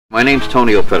My name's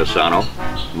Tonio Pedisano.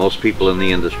 Most people in the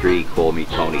industry call me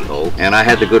Tony O. And I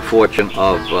had the good fortune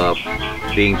of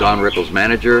being Don Rickles'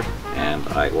 manager, and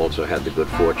I also had the good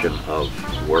fortune of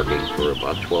working for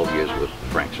about 12 years with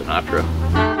Frank Sinatra.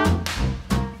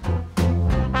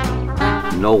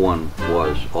 No one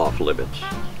was off limits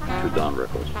to Don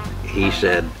Rickles. He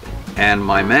said, and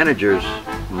my manager's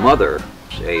mother,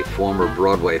 a former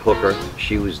Broadway hooker,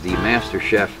 she was the master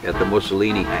chef at the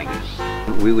Mussolini hanging.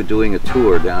 We were doing a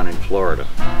tour down in Florida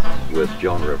with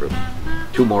Joan Rivers.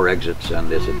 2 more exits and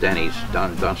there's a Denny's.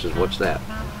 Don says, what's that?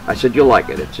 I said, you'll like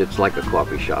it. It's like a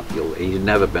coffee shop. He's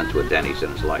never been to a Denny's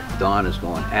in his life. Don is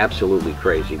going absolutely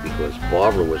crazy because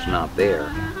Barbara was not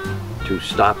there to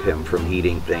stop him from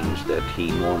eating things that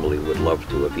he normally would love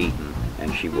to have eaten,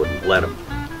 and she wouldn't let him.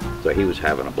 So he was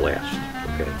having a blast,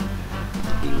 okay?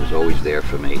 He was always there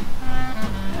for me,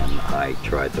 and I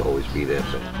tried to always be there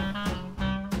for him.